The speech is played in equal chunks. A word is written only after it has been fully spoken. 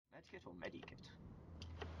kit or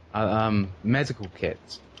medikit? Medical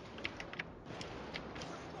kit.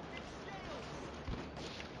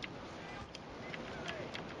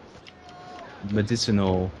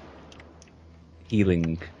 Medicinal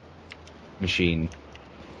healing machine.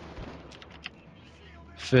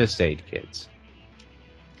 First aid kit.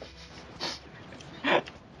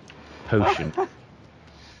 Potion.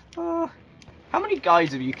 How many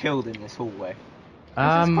guys have you killed in this hallway?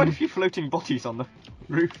 There's quite a few floating bodies on the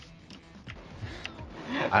roof.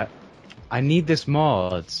 I need this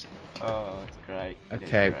mod. Oh, it's great.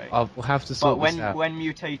 Okay, great. we'll have to sort this out. But when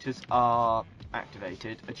mutators are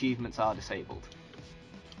activated, achievements are disabled.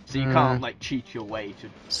 So you can't like cheat your way to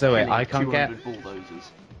so wait, I can't 200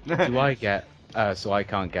 bulldozers. Do I get? So I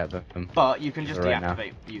can't get them. But you can just right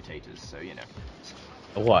deactivate mutators, so you know.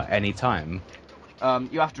 What? Any time?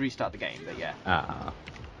 You have to restart the game, but yeah.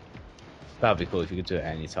 That'd be cool if you could do it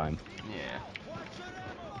any time. Yeah.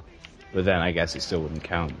 But then I guess it still wouldn't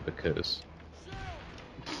count because.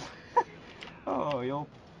 Oh, your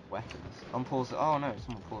weapons. Unpause. Oh no,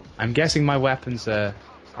 someone paused. I'm guessing my weapons are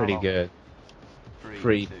pretty good.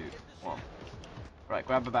 3, 2, 1. Right,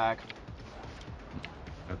 grab a bag.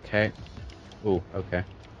 Okay. Oh, okay.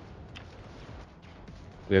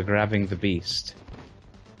 We're grabbing the beast.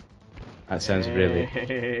 That sounds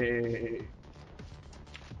really.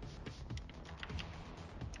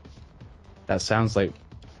 That sounds like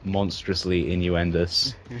monstrously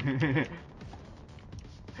innuendous.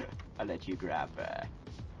 I'll let you grab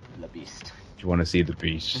the beast. Do you want to see the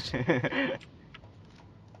beast?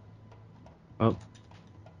 Oh.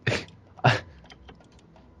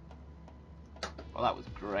 Well, that was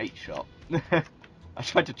a great shot. I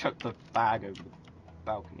tried to chuck the bag over the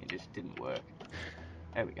balcony, it just didn't work.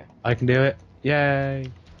 There we go. I can do it.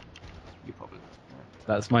 Yay! You probably.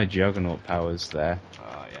 That's my juggernaut powers there.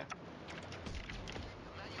 Oh, yeah.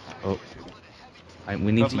 Oh.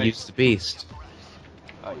 We need to use the beast.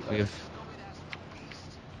 Oh, you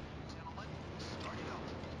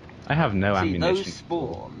I have no ammunition. Those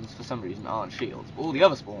spawns, for some reason, aren't shields, but all the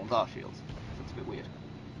other spawns are shields. That's a bit weird.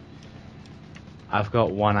 I've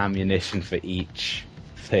got one ammunition for each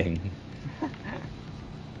thing.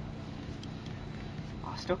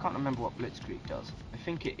 I still can't remember what Blitzkrieg does. I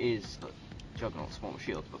think it is the Juggernaut spawn with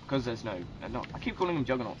shields, but because there's no... I keep calling them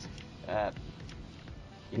Juggernauts.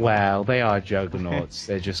 Well, they are Juggernauts.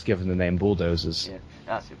 They're just given the name Bulldozers. Yeah,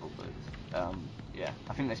 that's it, Bulldozers. Yeah,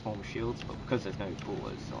 I think they spawn with shields, but because there's no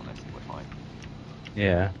Bulldozers on it, we're fine.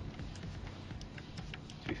 Yeah.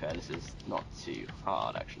 To be fair, this is not too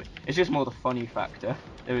hard, actually. It's just more the funny factor.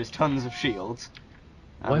 There is tons of shields.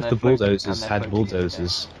 What if the Bulldozers had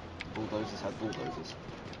bulldozers? Bulldozers had bulldozers.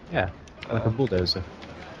 Yeah, like a bulldozer.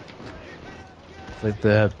 Like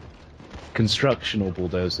the constructional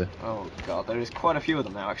bulldozer. Oh god, there is quite a few of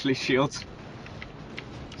them now, actually, shields.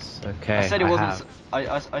 Okay, I said it wasn't.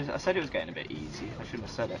 I said it was getting a bit easy. I shouldn't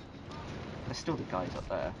have said it. There's still the guys up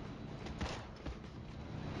there.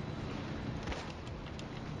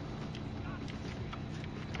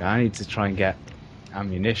 I need to try and get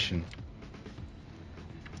ammunition.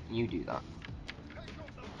 You do that.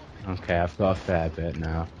 Okay, I've got a fair bit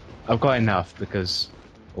now. I've got enough because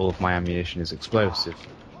all of my ammunition is explosive.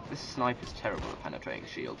 This sniper's terrible at penetrating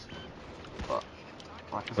shields. But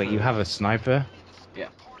wait, you have a sniper? Yeah.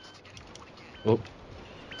 Oh.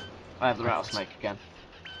 I have the rattlesnake again.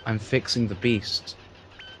 I'm fixing the beast.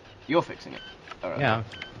 You're fixing it? Alright. Yeah.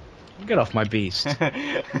 Get off my beast.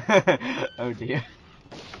 Oh dear.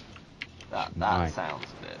 That sounds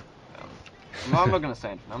a bit... no, I'm not going to say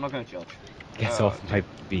anything. I'm not going to judge. Get off my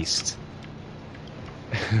beast.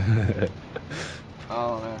 Oh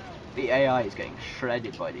no. The AI is getting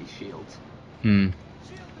shredded by these shields.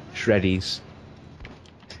 Shreddies.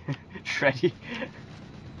 Shreddy.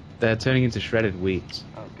 They're turning into shredded wheat.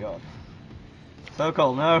 Oh god.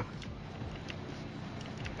 Sokol, no!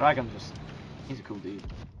 Dragon just... he's a cool dude.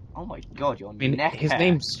 Oh my god, you're neck his hair.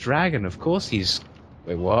 name's Dragon, of course he's...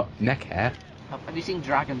 Wait, what? Neck hair? Have you seen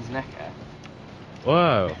Dragon's neck hair?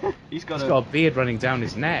 Whoa! He's got a beard running down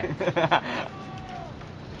his neck.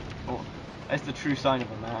 Oh, that's the true sign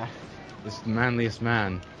of a man. This is the manliest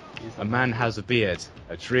man. A man has a beard.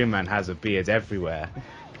 A true man has a beard everywhere.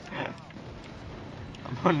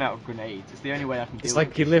 I'm running out of grenades. It's the only way I can deal with it. It's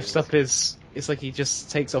like he lifts up his... It's like he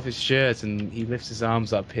just takes off his shirt and he lifts his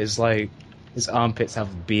arms up. His armpits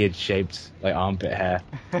have beard-shaped, like, armpit hair.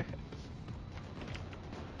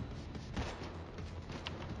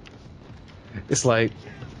 It's like...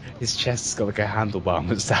 His chest's got like a handlebar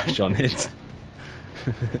moustache on it.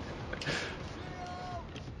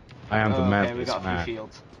 I am the manliest man.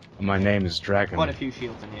 And my name is Dragon. Quite a few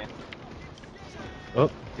shields in here.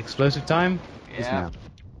 Oh. Explosive time is Yeah. now.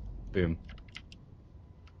 Boom.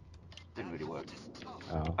 Didn't really work.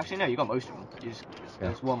 Oh. Actually, no, you got most of them.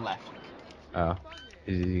 There's one left. Oh.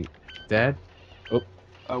 Is he dead? Oh.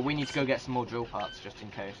 Oh, we need to go get some more drill parts just in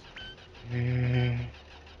case.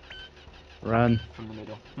 Run. From the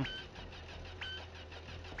middle.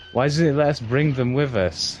 Why doesn't it let us bring them with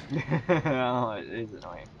us? Oh, it is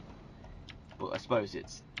annoying. But I suppose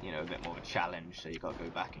it's, you know, a bit more of a challenge, so you got to go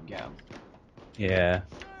back and get them. Yeah.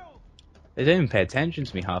 They don't even pay attention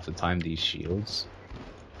to me half the time, these shields.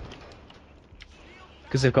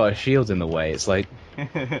 Because they've got a shield in the way, it's like,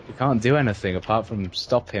 we can't do anything apart from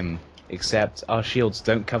stop him, except our shields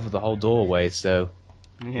don't cover the whole doorway, so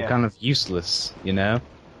we're kind of useless, you know?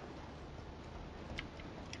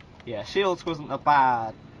 Yeah, shields wasn't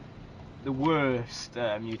the worst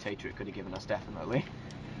mutator it could have given us, definitely.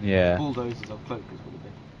 Yeah. Bulldozers or cloakers would have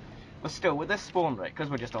been. But still, with this spawn rate, because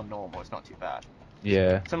we're just on normal, it's not too bad.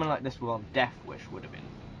 Yeah. Something like this on Death Wish would have been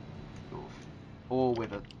oof. Or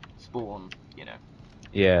with a spawn, you know,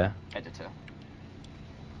 Yeah. editor.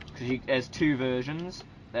 Because there's two versions.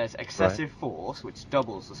 There's Excessive Force, which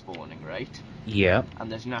doubles the spawning rate. Yeah.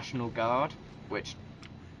 And there's National Guard, which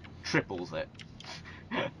triples it.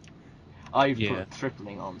 I've put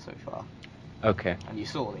tripling on so far. Okay. And you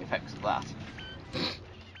saw the effects of that.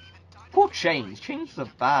 Poor Chains. Chains was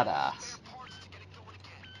a badass.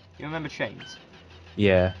 You remember Chains?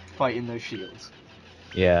 Yeah. Fighting those shields.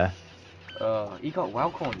 Yeah. He got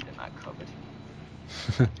well cornered in that cupboard.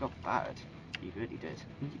 He got battered. He really did.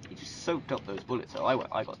 He just soaked up those bullets. So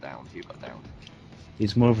I got downed. You got downed.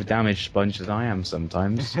 He's more of a damage sponge than I am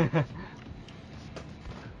sometimes.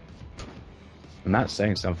 And that's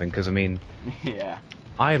saying something, because, I mean... Yeah.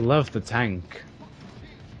 I love the tank.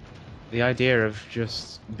 The idea of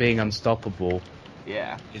just being unstoppable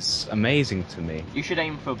is amazing to me. You should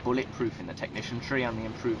aim for bulletproof in the technician tree and the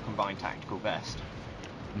improved combined tactical vest.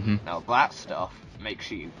 Now that stuff makes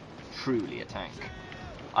you truly a tank.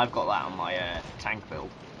 I've got that on my tank build.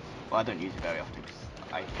 Well, I don't use it very often because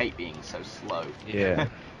I hate being so slow. Yeah.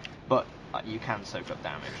 But you can soak up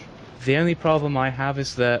damage. The only problem I have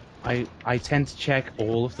is that I tend to check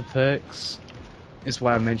all of the perks. Is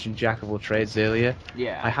why I mentioned Jack of all trades earlier.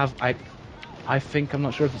 Yeah. I think, I'm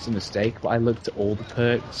not sure if it's a mistake, but I looked at all the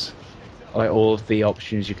perks, like all of the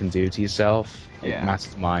options you can do to yourself, like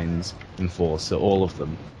Masterminds, Enforcer, all of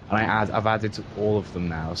them. And I've added to all of them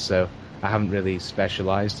now, so I haven't really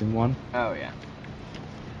specialised in one. Oh yeah.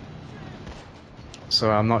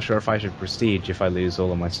 So I'm not sure if I should prestige if I lose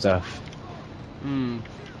all of my stuff.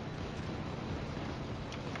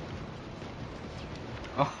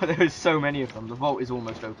 Oh, there's so many of them. The vault is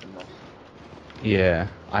almost open though. Yeah,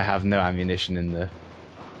 I have no ammunition in the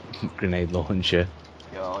grenade launcher.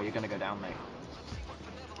 Oh, you're gonna go down, mate.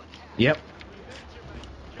 Yep.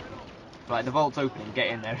 Right, the vault's opening. Get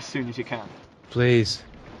in there as soon as you can. Please,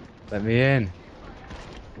 let me in.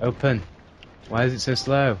 Open. Why is it so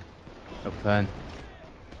slow? Open.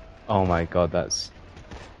 Oh my god, that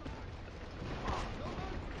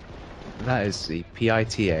is the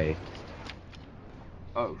PITA.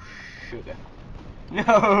 Oh, sugar.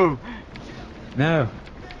 No! No!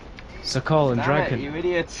 Sokol and Damn Dragon. it, you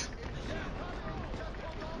idiots!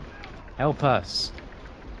 Help us!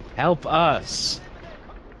 Help us!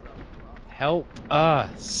 Help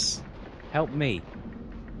us! Help me!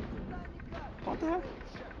 What the hell?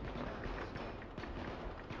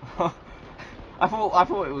 I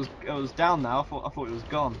thought it was down now. I thought it was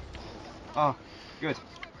gone. Oh, good.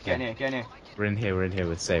 Get in here, get in here. We're in here,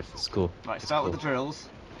 we're safe. It's cool. Right, start with the drills.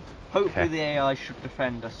 Hopefully the AI should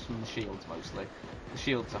defend us from the shields mostly. The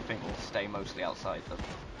shields, I think, will stay mostly outside the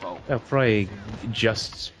vault. They'll probably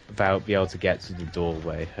just about be able to get to the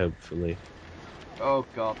doorway, hopefully. Oh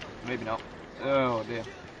god, maybe not. Oh dear.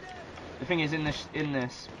 The thing is, in the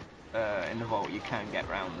vault, you can get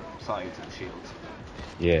round the sides of the shields.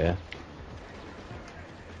 Yeah.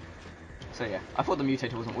 So yeah, I thought the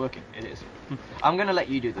mutator wasn't working. It is. I'm gonna let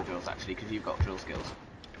you do the drills actually, because you've got drill skills.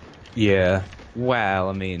 Yeah. Well,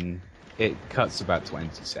 I mean, it cuts about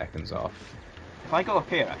 20 seconds off. If I go up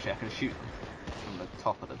here, actually, I can shoot them from the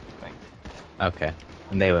top of the thing. Okay.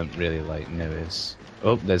 And they won't really, like, notice.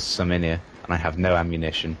 Oh, there's some in here, and I have no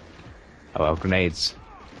ammunition. Oh well, grenades.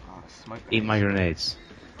 Oh, smoke grenades. Eat my grenades.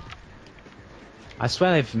 I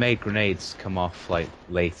swear they've made grenades come off, like,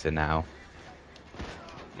 later now.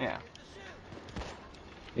 Yeah.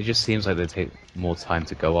 It just seems like they take more time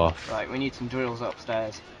to go off. Right, we need some drills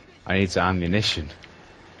upstairs. I need some ammunition.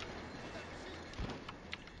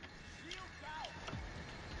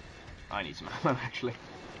 I need some ammo, actually.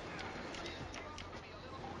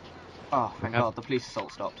 Oh, thank God, the police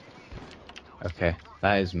assault stopped. Okay.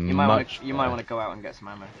 That is You might want to go out and get some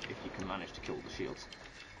ammo if you can manage to kill the shields.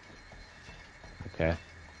 Okay.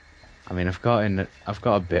 I mean, I've got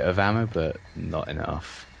a bit of ammo, but not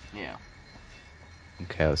enough. Yeah.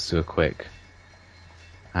 Okay, let's do a quick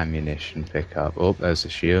ammunition pickup. Oh, there's the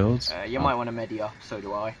shields. You might want to medi up. So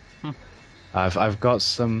do I. I've got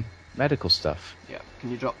some medical stuff. Yeah. Can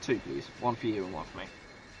you drop 2, please? 1 for you and 1 for me.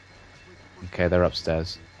 Okay, they're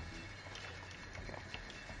upstairs. Okay.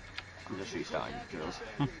 I'm just restarting the drills.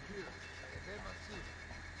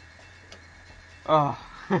 Oh.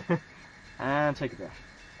 And take a breath.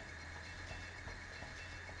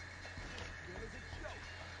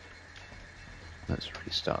 Let's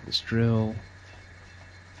restart this drill.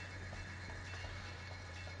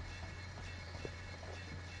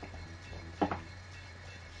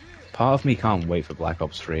 Part of me can't wait for Black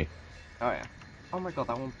Ops 3. Oh yeah. Oh my god,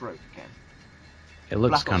 that one broke again. It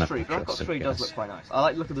looks kind of Black Ops 3 does look quite nice. I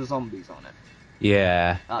like the look of the zombies on it.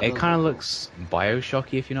 Yeah, it kind of looks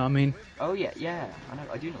Bioshocky, if you know what I mean. Oh yeah, yeah.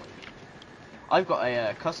 I do know what you mean. I've got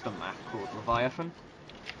a custom map called Leviathan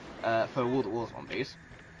for World at War zombies,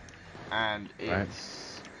 and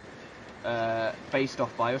it's based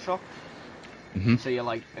off Bioshock. So you're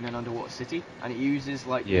like in an underwater city, and it uses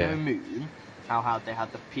like you know Moon, how they had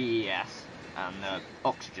the PES and the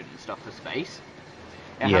oxygen and stuff for space.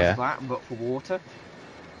 It has that, but for water.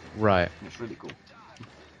 Right. And it's really cool.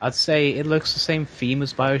 I'd say it looks the same theme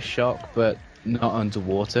as Bioshock, but not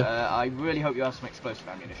underwater. I really hope you have some explosive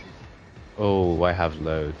ammunition. Oh, I have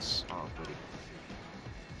loads. Oh, goody.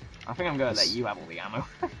 I think I'm going to let you have all the ammo.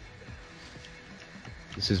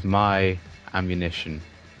 This is my ammunition.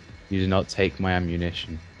 You do not take my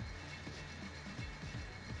ammunition.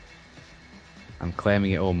 I'm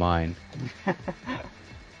claiming it all mine.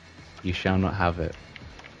 You shall not have it.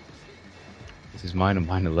 This is mine and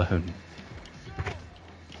mine alone.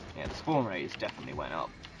 Yeah, the spawn rate definitely went up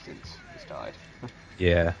since we started.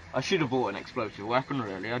 Yeah. I should have bought an explosive weapon,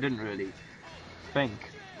 really. I didn't really think.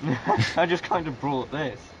 I just kind of brought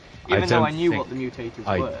this. Even though I knew what the mutators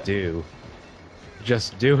were. I do.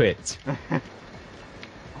 Just do it.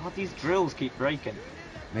 Oh, these drills keep breaking.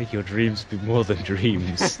 Make your dreams be more than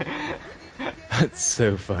dreams. That's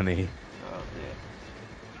so funny. Oh dear.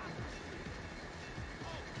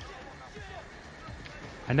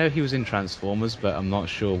 I know he was in Transformers, but I'm not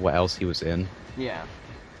sure what else he was in. Yeah.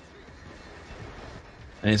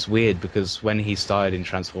 And it's weird because when he started in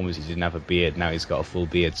Transformers he didn't have a beard, now he's got a full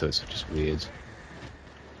beard, so it's just weird.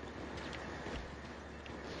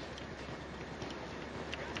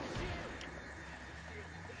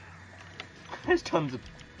 There's tons of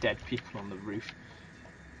dead people on the roof.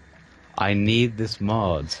 I need this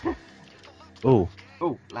mod. Oh.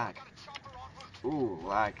 Oh, lag. Ooh,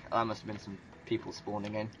 lag. That must have been some people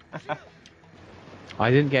spawning in.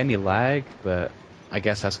 I didn't get any lag, but I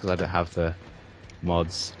guess that's because I don't have the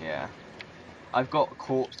mods. Yeah. I've got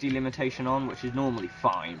corpse delimitation on, which is normally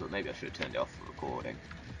fine, but maybe I should have turned it off for recording.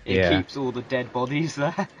 It keeps all the dead bodies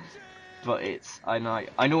there. But it's...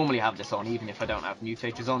 I normally have this on, even if I don't have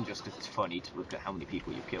mutators on, just because it's funny to look at how many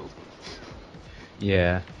people you've killed.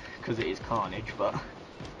 Yeah. Because it is carnage, but...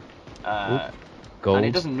 Gold. And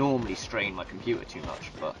it doesn't normally strain my computer too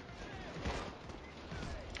much, but...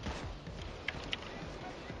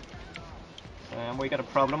 we got a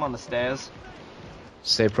problem on the stairs.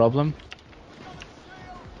 Say problem?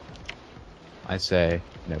 I say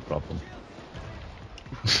no problem.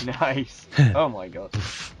 Nice. Oh my god.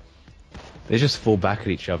 They just fall back at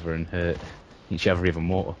each other and hurt each other even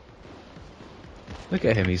more. Look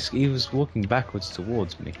at him, he was walking backwards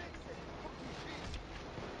towards me.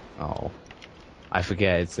 Oh. I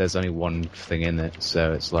forget, there's only one thing in it,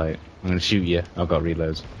 so it's like, I'm gonna shoot you, I've got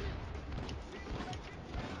reloads.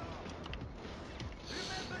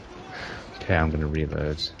 Okay, I'm gonna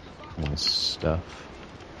reload my stuff.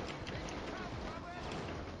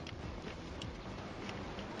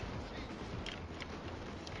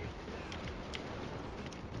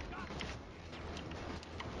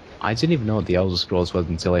 I didn't even know what the Elder Scrolls was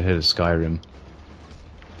until I heard of Skyrim.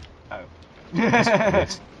 Oh.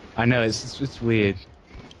 I know, it's weird.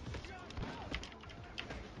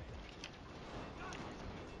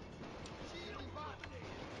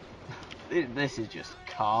 This is just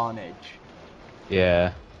carnage.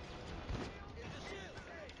 Yeah.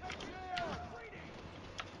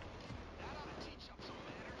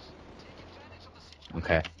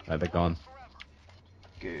 Okay, right, they're gone.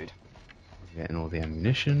 Good. Getting all the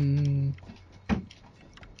ammunition.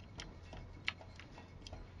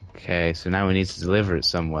 Okay, so now we need to deliver it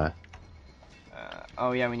somewhere.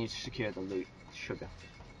 Oh yeah, we need to secure the loot. Sugar.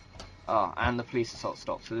 Oh, and the police assault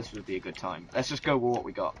stopped, so this would be a good time. Let's just go with what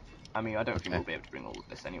we got. I mean, I don't think we'll be able to bring all of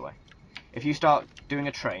this anyway. If you start doing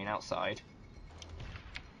a train outside...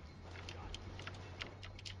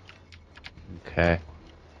 Okay.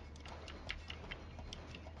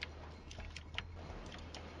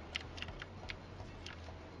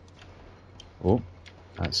 Oh,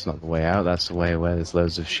 that's not the way out, that's the way where there's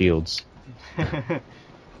loads of shields.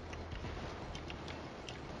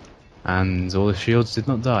 And all the shields did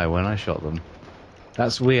not die when I shot them.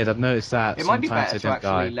 That's weird, I've noticed that. It might be sometimes better they to don't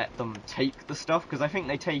actually die. let them take the stuff, because I think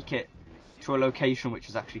they take it to a location which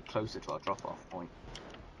is actually closer to our drop-off point.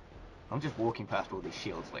 I'm just walking past all these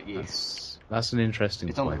shields like you. That's an interesting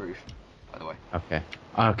It's point. on the roof, by the way. Okay.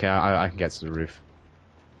 Okay, I can get to the roof.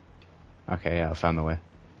 Okay, yeah, I found the way.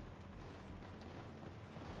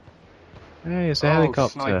 Hey, it's a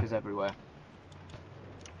helicopter. Snipers everywhere.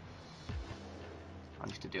 I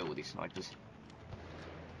need to deal with these snipers.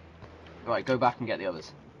 Right, go back and get the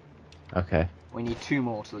others. Okay. We need 2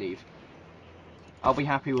 more to leave. I'll be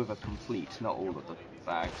happy with a complete, not all of the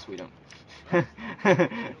bags. We don't...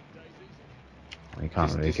 We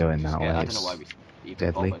can't really go in that way. I don't know why we even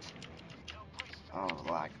deadly. bothered. Oh,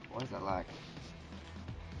 lag. Why is that lag?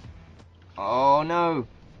 Oh, no!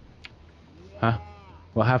 Huh?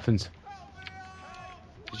 What happened?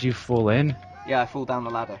 Did you fall in? Yeah, I fall down the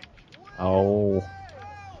ladder. Oh.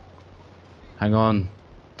 Hang on.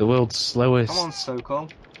 The world's slowest. Come on, Sokol.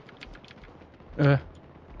 Oh,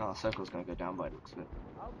 Sokol's gonna go down by the looks of it.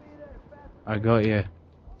 I got you.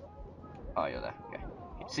 Oh, you're there. Okay.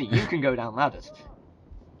 See, you can go down ladders.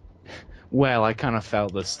 Well, I kind of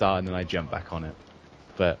felt the start and then I jumped back on it.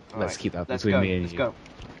 But let's keep that between me and you. Let's go.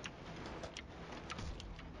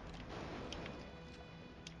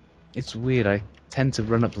 It's weird, I tend to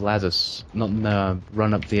run up the ladders, not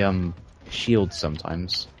run up the shield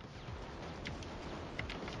sometimes.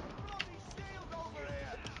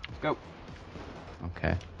 Go.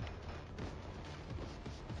 Okay.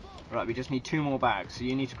 Right, we just need 2 more bags. So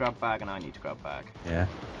you need to grab bag and I need to grab bag. Yeah.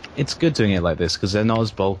 It's good doing it like this because they're not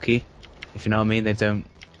as bulky. If you know what I mean, they don't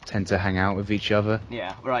tend to hang out with each other.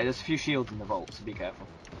 Yeah, right, there's a few shields in the vault, so be careful.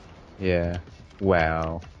 Yeah.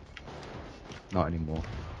 Well. Not anymore.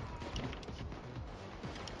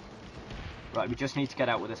 Right, we just need to get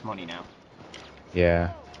out with this money now.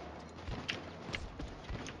 Yeah.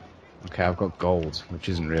 Okay, I've got gold, which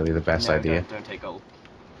isn't really the best idea. Don't take gold.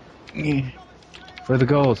 For the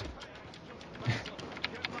gold.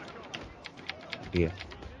 Here.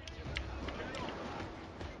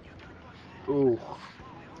 Ooh.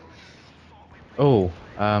 Oh,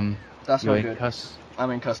 That's you're not in good.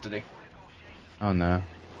 I'm in custody. Oh no.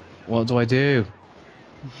 What do I do?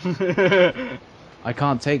 I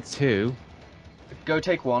can't take 2. Go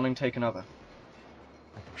take 1 and take another.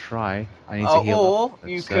 I can try. I need to heal or up.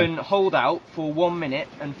 you can hold out for 1 minute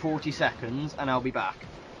and 40 seconds and I'll be back.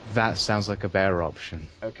 That sounds like a better option.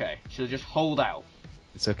 Okay, so just hold out.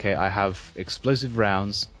 It's okay, I have explosive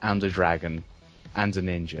rounds and a dragon and a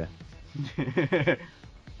ninja.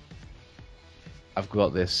 I've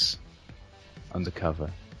got this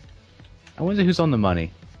undercover. I wonder who's on the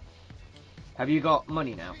money. Have you got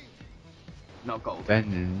money now? Not gold.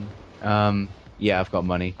 Then, yeah, I've got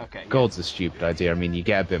money. Okay. Gold's a stupid idea. I mean, you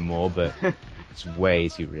get a bit more, but it's way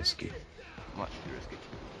too risky. Much too risky.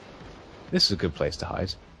 This is a good place to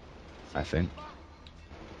hide, I think.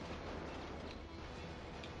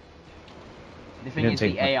 The thing is,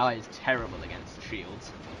 the AI is terrible against the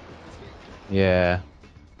shields. Yeah.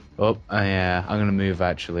 Oh, yeah, I'm gonna move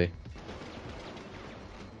actually.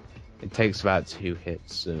 It takes about 2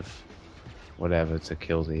 hits of whatever to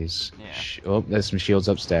kill these. Yeah. Oh, there's some shields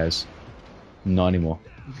upstairs. Not anymore.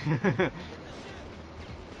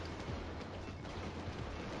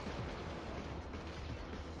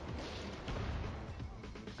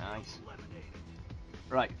 Nice.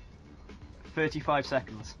 Right. 35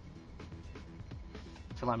 seconds.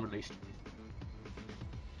 Till I'm released.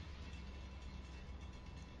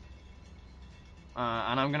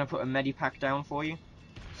 And I'm going to put a medipack down for you.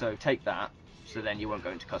 So take that. So then you won't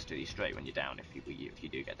go into custody straight when you're down if you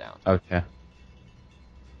do get down. Okay.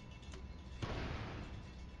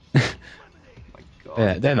 My God.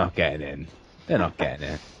 Yeah, they're not getting in. They're not getting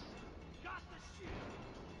in.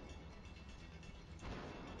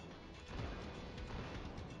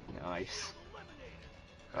 Nice.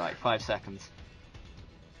 Right, 5 seconds.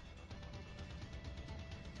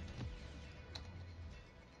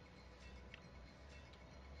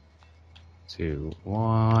 Two,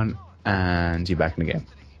 1, and you're back in the game.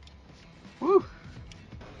 Woo!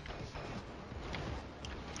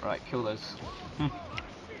 Right, kill those.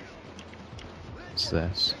 What's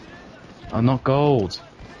this? Oh, not gold.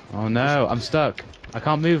 Oh no, I'm stuck. I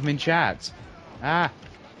can't move. I'm in chat. Ah.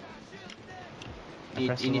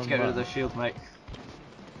 You need to get rid of those shields, mate.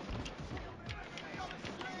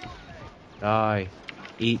 Die.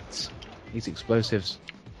 Eat. Eat explosives.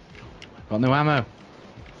 Got no ammo.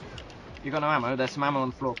 You got no ammo? There's some ammo on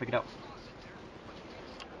the floor. Pick it up.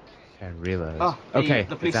 Okay, reload. Oh, okay.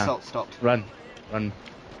 The police assault stopped. Run. Run.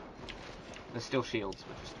 There's still shields,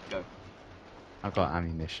 but just go. I've got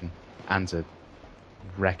ammunition. And a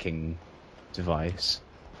wrecking device.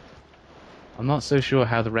 I'm not so sure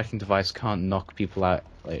how the wrecking device can't knock people out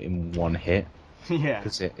like, in one hit. Yeah.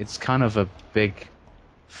 Because it's kind of a big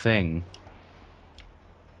thing.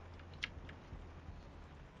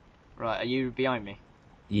 Right, are you behind me?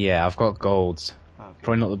 Yeah, I've got golds. Oh, okay.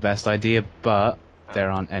 Probably not the best idea, but there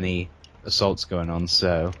aren't any assaults going on,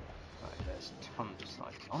 so... Right, there's tons of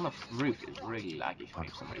snipers. On the roof is really laggy for me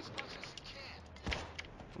for some reason.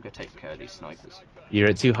 I'm gonna take care of these snipers. You're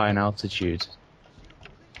at too high an altitude.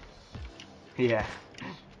 Yeah,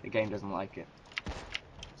 the game doesn't like it.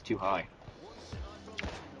 It's too high.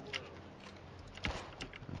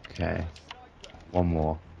 Okay. One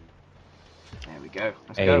more. There we go.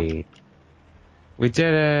 Let's go. We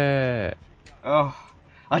did it! Oh,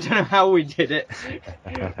 I don't know how we did it.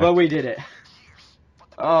 Well, we did it.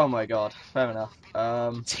 Oh my god, fair enough.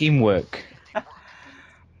 Teamwork.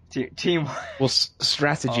 Teamwork. Well,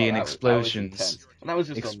 strategy and explosions. That was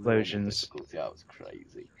just explosions. That was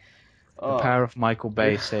crazy. The power of Michael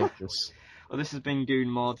Bay saved us. Well, this has been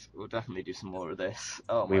Goonmod. We'll definitely do some more of this.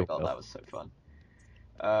 Oh my god, that was so fun.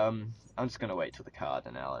 I'm just gonna wait till the card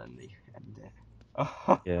and I'll end it.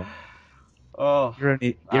 Oh. Yeah. Oh.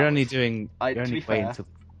 You're only doing. To be fair,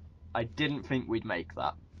 I didn't think we'd make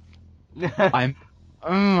that.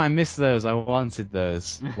 I missed those. I wanted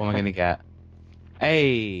those. What am I gonna get?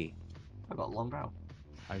 Hey. I got a long brow.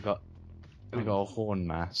 I got a horn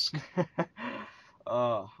mask.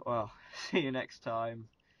 Oh well. See you next time.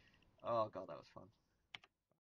 Oh god, that was fun.